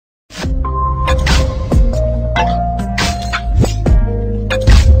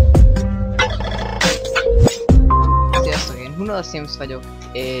a Sims vagyok,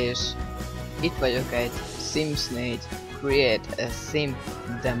 és itt vagyok egy Sims 4 Create a Sim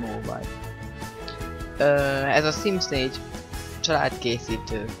demóval. Ez a Sims 4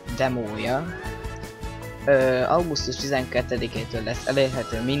 családkészítő demója augusztus 12-től lesz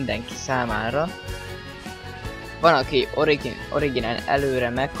elérhető mindenki számára. Van, aki originál előre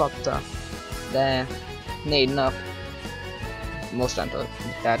megkapta, de 4 nap mostantól,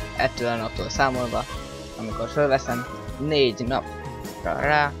 tehát ettől a naptól számolva, amikor felveszem, 4 napra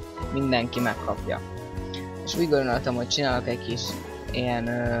rá mindenki megkapja. És úgy gondoltam, hogy csinálok egy kis ilyen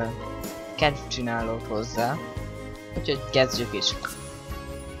kedvcsinálót hozzá, úgyhogy kezdjük is.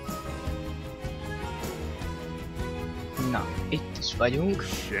 Na, itt is vagyunk.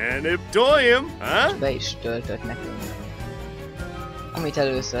 És be is töltött nekünk. Amit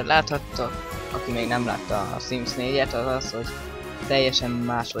először láthattok, aki még nem látta a Sims 4-et, az az, hogy teljesen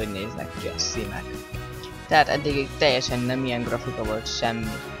máshogy néznek ki a simek. Tehát eddig teljesen nem ilyen grafika volt semmi.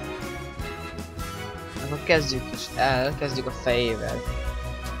 Akkor kezdjük is el, kezdjük a fejével.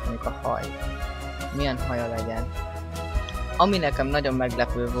 Mondjuk a haj. Milyen haja legyen. Ami nekem nagyon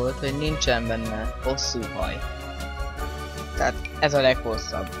meglepő volt, hogy nincsen benne hosszú haj. Tehát ez a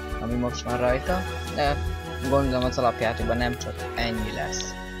leghosszabb, ami most van rajta, de gondolom az alapjátékban nem csak ennyi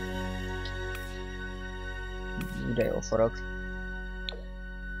lesz. De jó forog.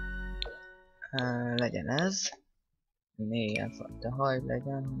 Legyen ez. Milyen fajta haj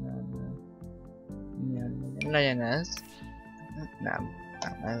legyen. Legyen ez. Nem,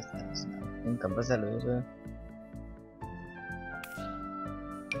 ez nem. Inkább az előző.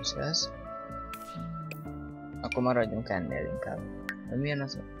 És ez. Akkor maradjunk ennél inkább. De milyen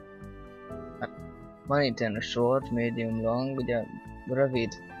az? Van itt ilyen a short, medium, long, ugye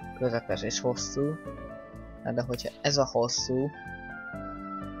rövid, közepes és hosszú. De hogyha ez a hosszú,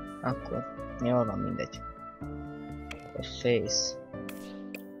 akkor jól van, mindegy. A face.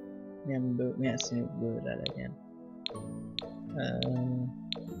 Milyen színű bőre legyen.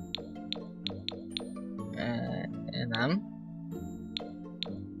 Nem.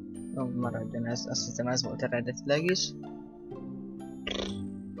 No, maradjon ez, azt hiszem ez volt eredetileg is.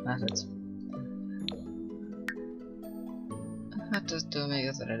 Hát ettől még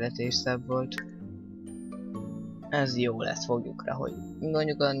az eredeti is szebb volt. Ez jó lesz, fogjuk rá, hogy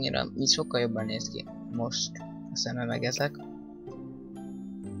mondjuk annyira, így sokkal jobban néz ki most a szeme meg ezek.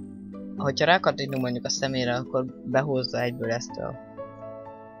 Hogyha rákattintunk mondjuk a szemére, akkor behozza egyből ezt a,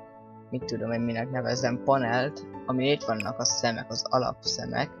 mit tudom én minek nevezzem, panelt, ami itt vannak a szemek, az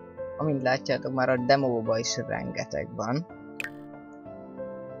alapszemek. Amint látjátok, már a demóban is rengeteg van.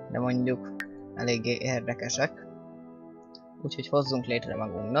 De mondjuk eléggé érdekesek. Úgyhogy hozzunk létre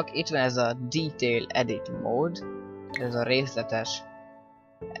magunknak. Itt van ez a Detail Edit Mode. Ez a részletes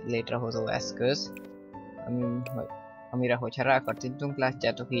létrehozó eszköz. Amire, hogyha rákattintunk,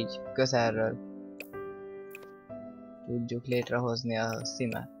 látjátok, így közelről tudjuk létrehozni a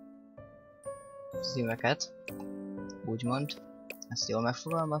szímeket. Úgymond. Ezt jól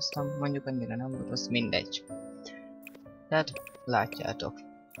megfogalmaztam, mondjuk annyira nem volt, az mindegy. Tehát látjátok.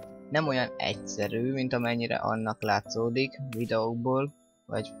 Nem olyan egyszerű, mint amennyire annak látszódik videókból,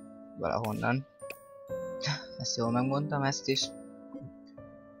 vagy valahonnan. Ezt jól megmondtam, ezt is.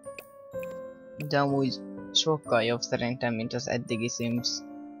 De amúgy sokkal jobb szerintem, mint az eddigi Sims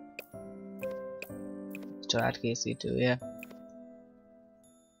családkészítője.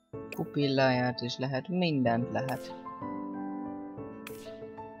 Pupilláját is lehet, mindent lehet.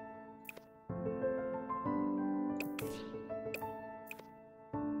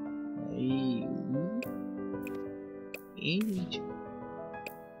 Így.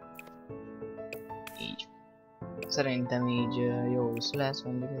 Szerintem így jó is lesz,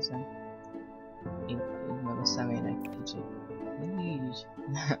 mindig ezen. Így meg a szemének kicsit. Így.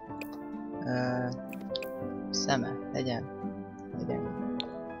 Szeme, legyen.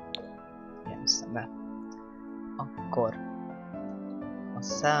 Ilyen szeme. Akkor a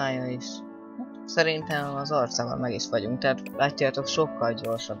szája is. Szerintem az arcával meg is vagyunk, tehát látjátok, sokkal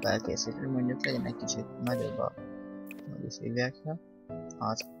gyorsabb elkészíteni, mondjuk legyen egy kicsit nagyobb a, hogy is hívják,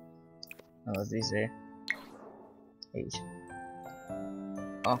 az izé. Így.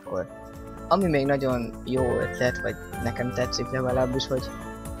 Akkor, ami még nagyon jó ötlet, vagy nekem tetszik legalábbis, hogy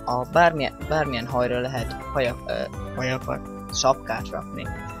a bármilyen hajra lehet hajakat, sapkát rakni.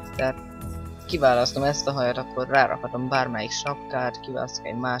 Tehát kiválasztom ezt a hajat, akkor rárakhatom bármelyik sapkát, kiválasztok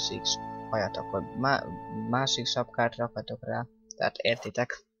egy másik hajat, akkor másik sapkát rakhatok rá. Tehát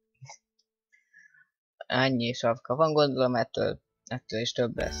értitek? Annyi sapka van, gondolom ettől is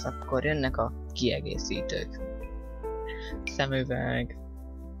több lesz. Akkor jönnek a kiegészítők. Szemüveg.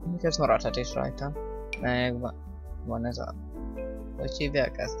 Ez maradhat is rajta. Meg van ez a hogy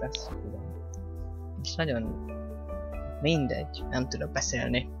hívják ezt, lesz. És nagyon mindegy, nem tudok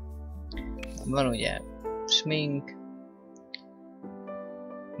beszélni. Van ugye smink,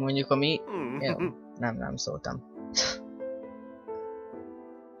 mondjuk ami... Jó, nem szóltam.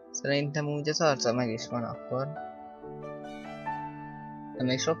 Szerintem úgy az arca meg is van akkor. De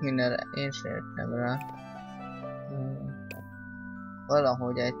még sok mindenre én sem értem rá.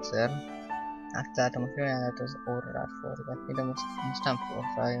 Valahogy egyszer megtaláltam, hogy olyan lehet az orrát forgatni, de most nem fogok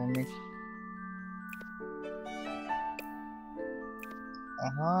feljönni.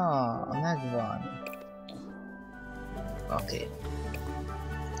 Aha, megvan. Oké.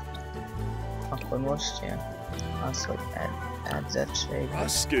 Akkor most jön az, hogy edzettség.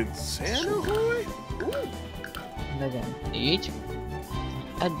 Legyen így.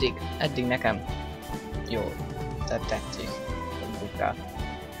 Eddig nekem jó tetszik.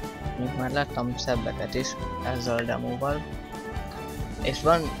 Mondjuk már láttam szebbeket is ezzel a demóval. És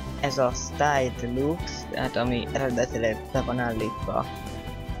van ez a styled looks, tehát ami eredetileg be van állítva.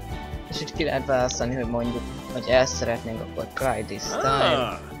 És itt ki lehet választani, hogy mondjuk, hogy el szeretnénk, akkor try this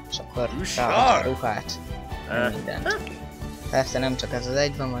style, és akkor rá a ruhát, mindent. Persze nem csak ez az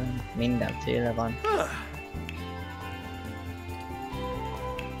egy van, hanem mindenféle van.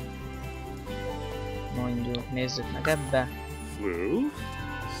 Mondjuk, nézzük meg ebbe.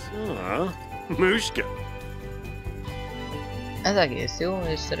 Ez egész jó,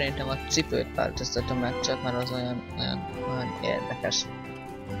 és szerintem a cipőt változtatom meg csak, mert az olyan érdekes.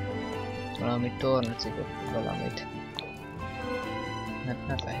 Valami tornacipőt, valamit.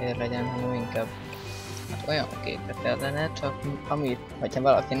 Ne fehér legyen, hanem inkább hát olyan képre kellene, csak amit, hogyha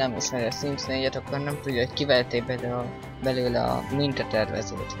valaki nem ismeri a Sims 4-et, akkor nem tudja, hogy kivették belőle a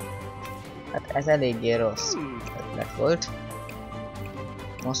mintatervezőt. Hát ez eléggé rossz ötlet volt.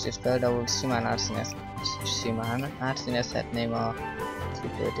 Most is például simán átszínezhetném a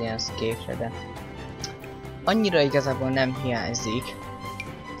cipőt ilyen kékre, de annyira igazából nem hiányzik,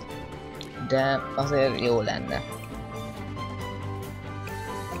 de azért jó lenne.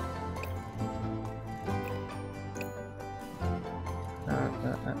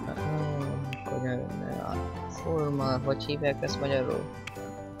 A forma, hogy hívják ezt magyarul?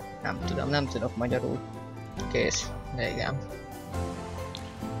 Nem tudok magyarul. Kész, de igen.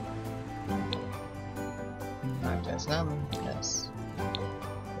 Hát ez nem,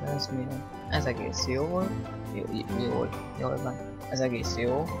 ez milyen? Ez egész jól van. Ez egész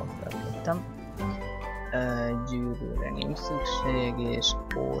jó, ott eltettem. Gyűrűre nincs szükség, és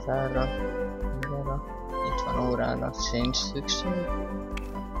órára. Itt van órára, sincs szükség.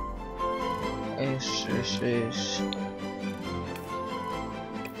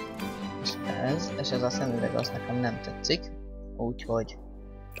 És ez a szemüveg az nekem nem tetszik, úgyhogy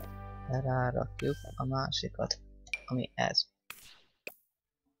rárakjuk a másikat, ami ez.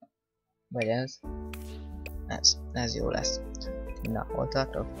 Vagy ez. Ez jó lesz. Na, hol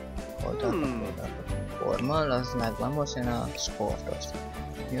tartok? Formal, az megvan, most jön a sportos.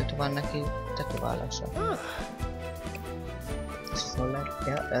 Mióta van neki tetoválása? Szóval,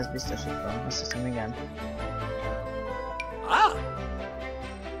 ja, ez biztos itt van, azt hiszem igen.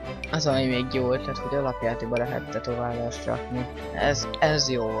 Az, ami még jó ötlet, hogy alapjátékba lehet tetoválást rakni. Ez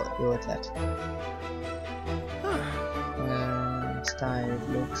jó ötlet. Style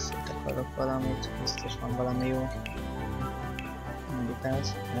looks, itt akarok valamit, biztos van valami jó. Mondjuk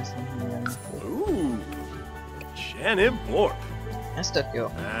ez nem milyen jó. Ez tök jó.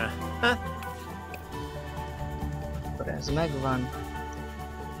 Akkor ez megvan.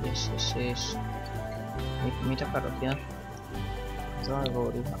 És... Mit akarok, ja? Az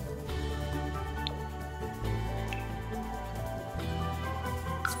alvóruha.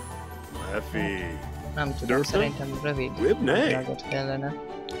 Nem tudom, szerintem rövid világot kellene.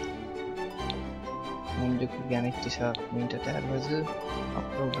 Mondjuk igen, itt is a mintatervező. A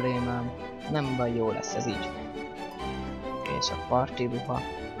problémám nem baj, jó lesz ez így. És a party ruha.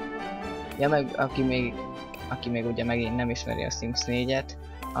 Ja, meg aki még ugye megint nem ismeri a Sims 4-et,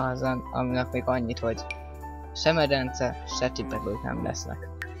 aminek még annyit, hogy se medence, se tipegők nem lesznek.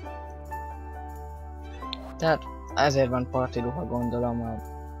 Tehát ezért van party ruha, gondolom, a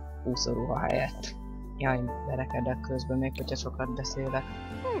úszóruha helyett. Jaj, berekedek közben még, hogyha sokat beszélek.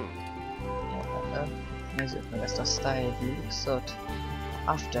 Nézzük meg ezt a style looksot.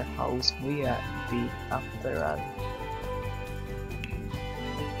 After house VIP apparel.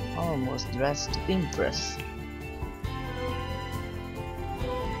 Almost dressed impress.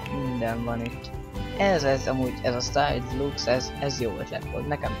 Minden van itt. Ez amúgy, ez a style looks, ez jó ötlet volt.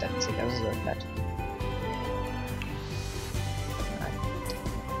 Nekem tetszik ez az ötlet.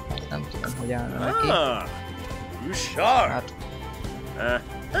 Nem tudom, hogy állna neki. Hát,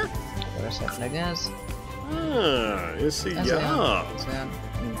 Akkor esetleg ez. Ez olyan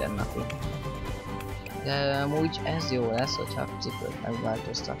mindennapi. De amúgy ez jó lesz, hogyha a cipőt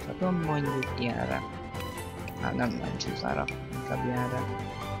megváltoztathatom, mondjuk ilyenre. Hát nem csúszára, inkább ilyenre.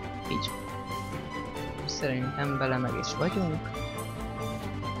 Így. Szerintem bele meg is vagyunk.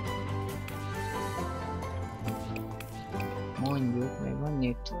 Mondjuk még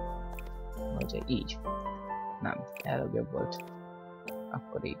annyit, hogy így. Nem, előbb jobb volt.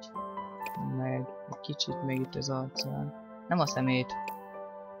 Akkor így. Meg egy kicsit még itt az arcán. Nem a szemét.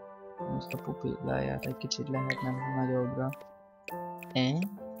 Most a pupilláját egy kicsit lehetne nagyobbra. Így.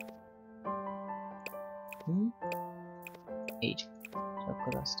 És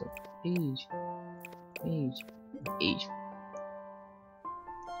akkor azt ott. Így. Így. Így.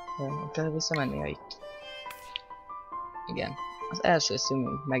 Kell visszamenni itt. Igen. Az első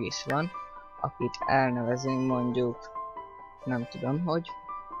színünk meg is van, akit elnevezünk mondjuk, nem tudom hogy,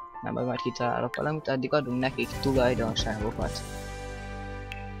 nem, majd kitalálok valamit, addig adunk nekik tulajdonságokat.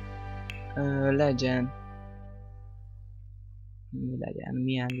 Legyen... Mi legyen?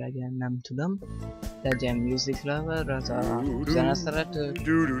 Milyen legyen? Nem tudom. Legyen music lover, az a zeneszerető.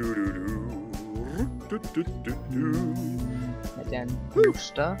 Legyen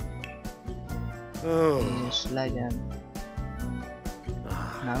lusta. És legyen...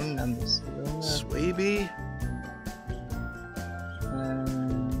 Nem beszélünk. Swaby?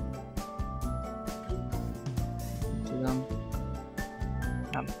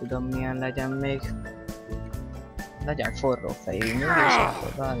 Nem tudom milyen legyen még. Legyen forró fejű nő, és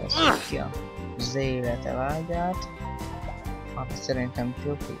akkor válaszoljuk ki az élete vágyát. Ami szerintem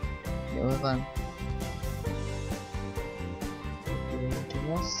profi. Jól van.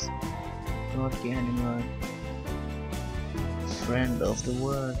 Lesz. Naughty animal. Friend of the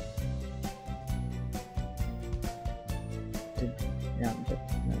world.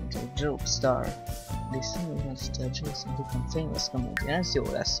 The joke star. This single has to jokes and become famous comedian. Ez jó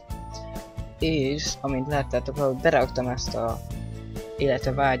lesz. És, amint láttátok, ahogy beraktam ezt a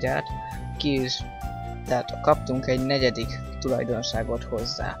élete vágyát, ki is, tehát kaptunk egy negyedik tulajdonságot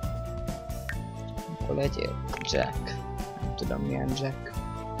hozzá. Akkor legyél Jack. Nem tudom milyen Jack.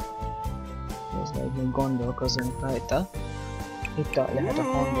 Közben így gondolkozunk rajta. Itt lehet a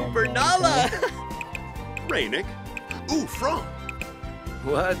hangját. Bernala! Rainik? From?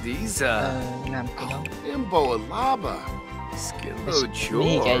 What is nem tudom. Imbo Laba. És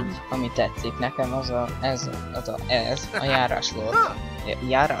még egy, ami tetszik nekem, az a járásvlog.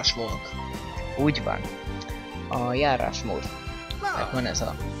 Járásvlog. Úgy van. A járásmód. Tehát van ez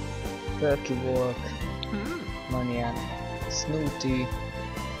a Perky Walk, van ilyen Snooty,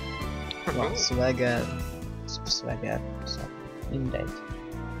 van Swagger, mindegy.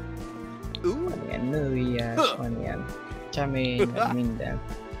 Van ilyen nőies, van ilyen kemény, minden.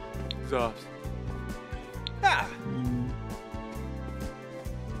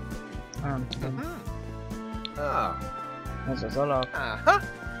 Nem tudom. Ez az alap.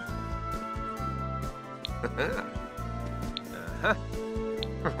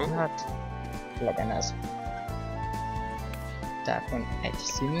 Hát, legyen ez. Tehát van egy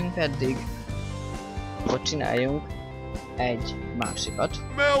színünk eddig. Akkor csináljunk egy másikat.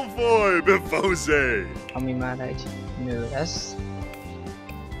 Malfoy Befose! Ami már egy nő lesz.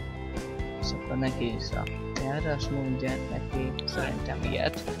 És akkor neki is a járásmódja, neki szerintem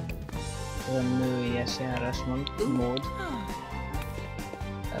ilyet. Olyan nőies járásmód.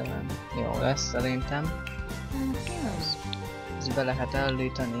 Jó lesz szerintem. Ezt be lehet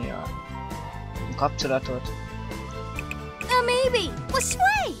állítani a kapcsolatot. Maybe. What's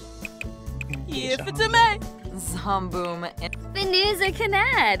way? Yippee Zamboom. Venuza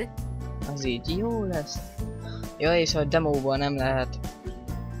Canad. Az így jó lesz. Ja, és a demóban nem lehet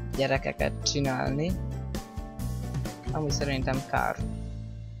gyerekeket csinálni. Ami szerintem kár.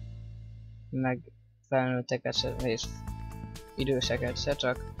 Meg felnőtteket se, és időseket se,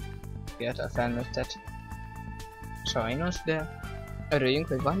 csak fiatal felnőttet. Sajnos, de örüljünk,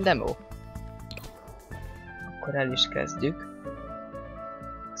 hogy van demo. Akkor el is kezdjük.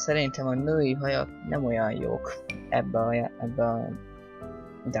 Szerintem a női hajak nem olyan jók ebbe a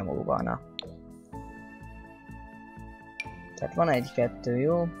demóban. Tehát van egy-kettő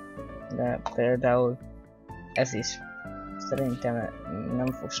jó, de például ez is szerintem nem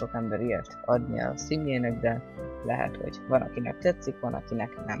fog sok ember ilyet adni a színjének, de lehet, hogy van akinek tetszik, van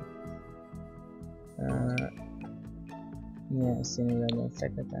akinek nem. Milyen színű legyen?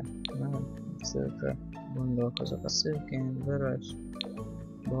 Fekete? Nem, szőke. Gondolkozok a szőkén, vörös,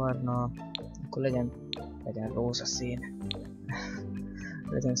 barna, akkor legyen rózsaszín.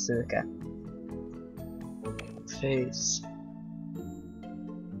 Legyen szőke. Face.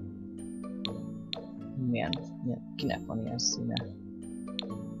 kinek van ilyen színe.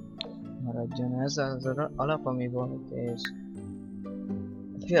 Maradjon ez az alap, ami volt, és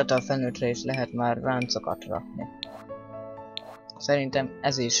fiatal felnőttre is lehet már ráncokat rakni. Szerintem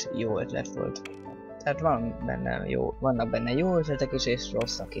ez is jó ötlet volt. Tehát vannak benne jó ötletek is, és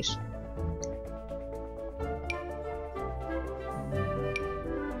rosszak is.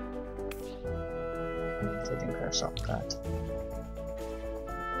 Szedjünk el a sapkát.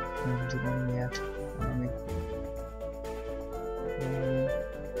 Nem tudom miért. Valami.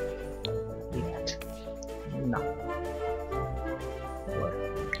 Ilyet. Na. Akkor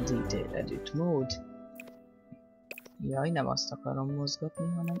detail edit mode. Jaj, nem azt akarom mozgatni,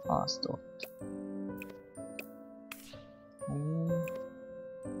 hanem azt ott.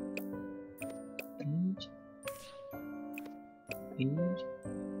 Így. Így.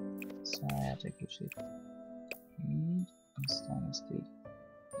 Szállják egy kicsit. Így. Aztán ezt így.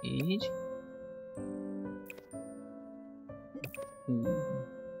 Így.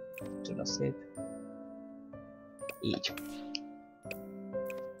 Csoda szép. Így.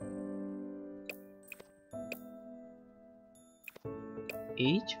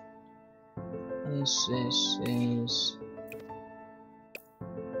 Így. És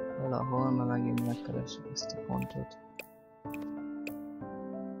valahol már megint megkeressük ezt a pontot.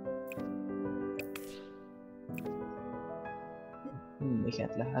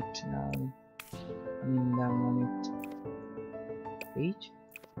 Miket lehet csinálni. Minden van itt. Így.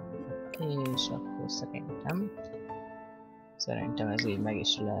 És akkor szerintem ez így meg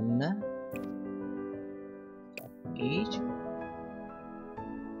is lenne. Így.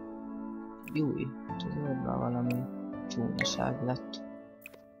 Júj, az oldal valami csúnyaság lett.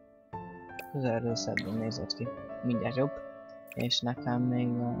 Közelről szebben nézett ki. Mindjárt jobb. És nekem még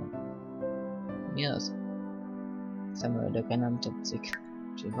a... Mi az? Szemöldöke nem tetszik.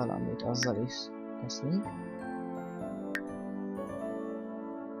 Úgyhogy valamit azzal is teszünk.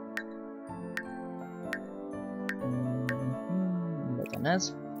 Legyen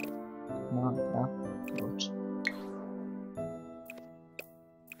ez. Na, bocs.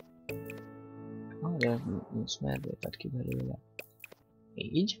 De nincs merdőtet ki belőle.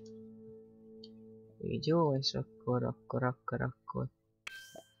 Így. Így jó, és akkor. A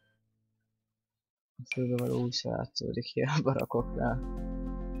főbe való úgy se látszódik ki a barakoknál.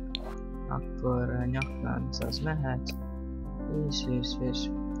 Akkor a nyaklánc az mehet. És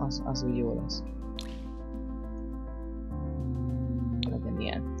az úgy jó lesz. Legyen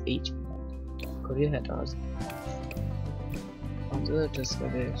ilyen. Így. Akkor jöhet az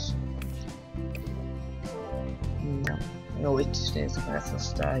öltözködés. Na, jó, itt is nézzük ezt a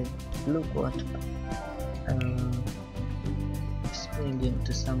style lookot. Spring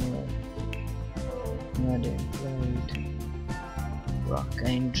into summer. Modern Blade. Rock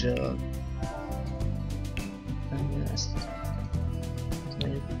Angel. Ezt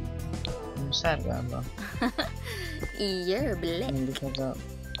mondjuk sárgában. Mindig az a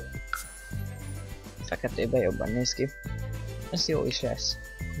feketében jobban néz ki. Ez jó is lesz.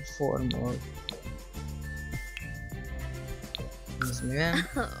 Formal. Ez milyen?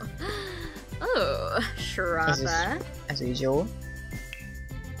 Ez így jó.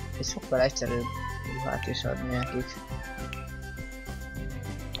 És sokkal egyszerűbb ruhát is adni nekik.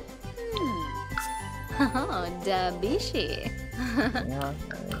 Da bishi. Ja,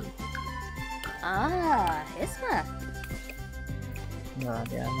 Hisma.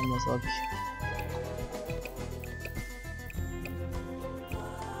 várjál, nem mozog.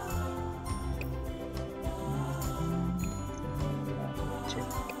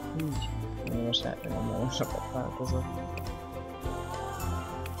 Így. Most nem nagyon sokat változott.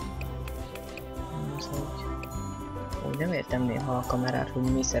 Úgy nem értem néha a kamerát,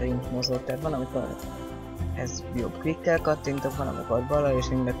 hogy mi szerint mozog, tehát van amikor ez jobb klikkel kattintok, van amikor bala és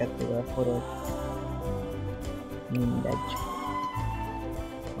mind a kettővel forog. Mindegy.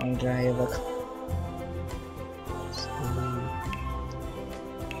 Majd rájövök.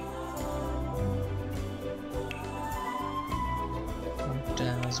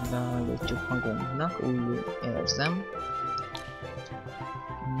 De azt beállítjuk magunknak, úgy érzem.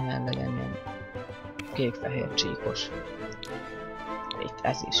 Milyen legyen ilyen kék-fehér csíkos. Itt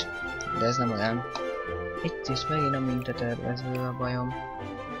ez is. De ez nem olyan. Itt is megint a mintatervező a bajom.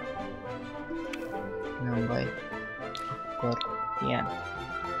 Nem baj. Akkor ilyen.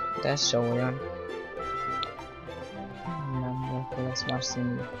 De ez se olyan. Nem, de akkor lesz más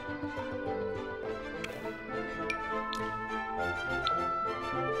színű.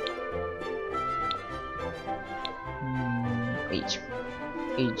 Így.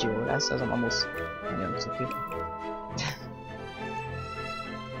 Így jó lesz, az a mamusz. Nagyon cuki.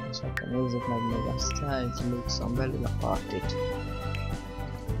 És akkor Nézzük meg még a Styles Luxon belül a partit.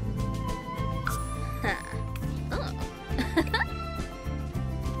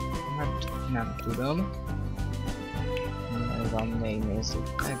 Hát nem tudom. Van még,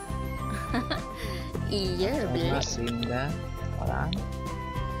 nézzük meg. Ez már színbe, talán.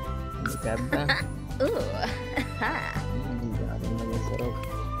 Mondjuk ebben. Ugyanazon meg ez forog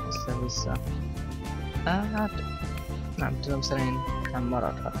össze-vissza. Hát nem tudom, szerintem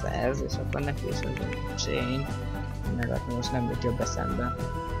maradhat ez, és akkor neki is az a chain. Nevetni most nem jut jobb eszembe.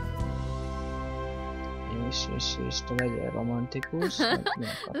 És te legyél romantikus, meg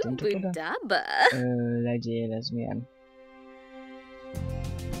milyen kattintok oda. Legyél, ez milyen?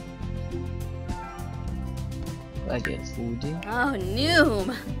 Legyél foodie. Oh, Noom!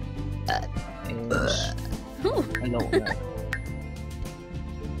 És loner.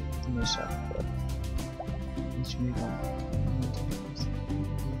 És akkor... És mi van?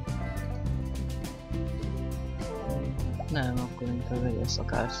 Nem, akkor inkább legyél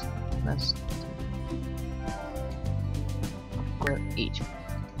szakász lesz. Akkor így.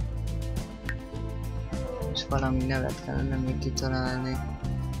 És valami nevet kellene még kitalálni.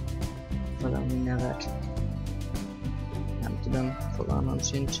 Valami nevet. Nem tudom, fogalmam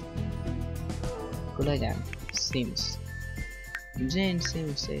sincs. Akkor legyen Sims. Jane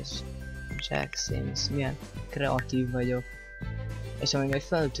Sims és Jack Sims. Milyen kreatív vagyok. És ami még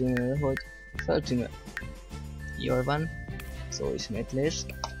feltűnő, hogy feltűnő. Jól van. Szó ismétlés.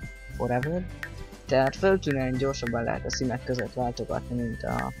 Forever. Tehát feltűnően gyorsabban lehet a színek között váltogatni, mint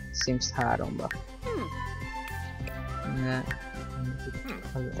a Sims 3-ba.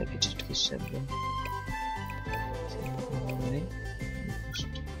 Az egy kicsit kisebb. Most így.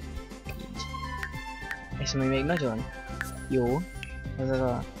 És ami még nagyon jó, az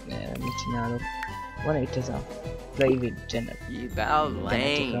a... mit csinálok? Van itt ez a Play with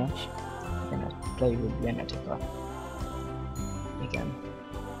Genetica. Play with Genetica. Igen.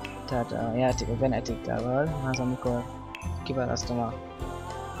 Tehát a játék a genetikával, az amikor kiválasztom a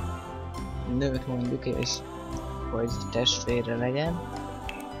nőt mondjuk, és hogy testvére legyen.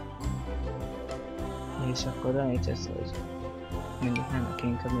 És akkor van itt ez, hogy mondjuk nem neki,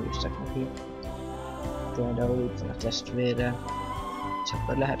 inkább mégiscsak neki. Például itt van a testvére. És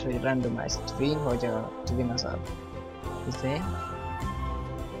akkor lehet, hogy randomized twin, hogy a twin az a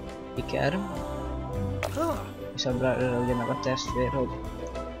iker. És abban ugye meg a testvér, hogy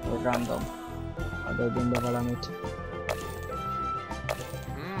random adódjon be valamit.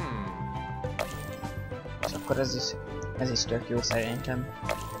 És akkor ez is tök jó szerintem.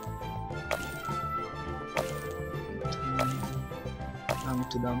 Nem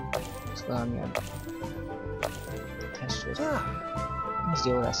tudom, ez valamilyen testvér. Ez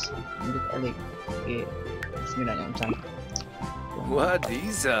jó lesz, mondjuk elég ezt mire nyomtam. What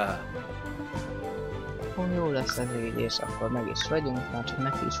is Jó lesz ez így, és akkor meg is vagyunk, már csak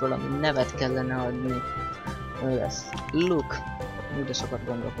neki is valami nevet kellene adni. Ő lesz Luke. Úgy sokat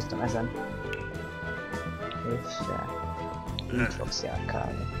gondolkoztam ezen. És így fogsz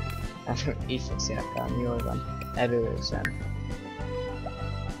járkálni. Így fogsz járkálni, jól van. Erősen.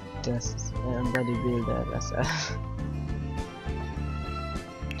 Te bodybuilder leszel.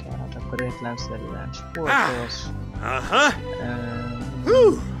 Tehát akkor értelemszerűen sportos.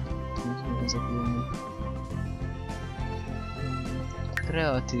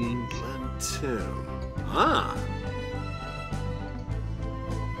 Kreatív. És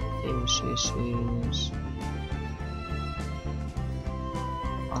ambíciózus.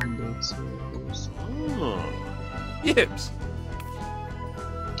 Yips!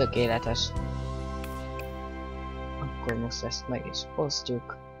 Tökéletes. Akkor most ezt meg is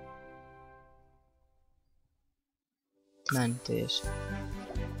osztjuk. Mentés.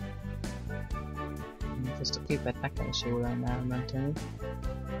 Ezt a képet nekem is jól lenne elmenteni.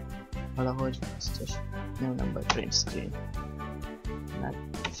 Valahogy biztos. Nem baj, print screen. Meg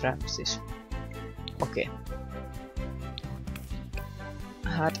fraps is. Oké.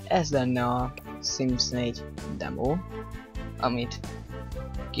 Hát ez lenne a Sims 4 demo, amit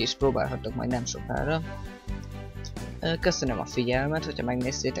ki is próbálhatok majd nem sokára. Köszönöm a figyelmet, hogyha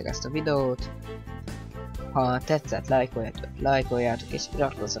megnéztétek ezt a videót. Ha tetszett, lájkoljátok és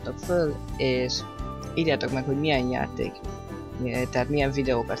iratkozzatok föl, és írjátok meg, hogy milyen játék, tehát milyen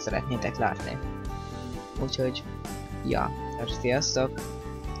videókat szeretnétek látni. Úgyhogy, ja, sziasztok!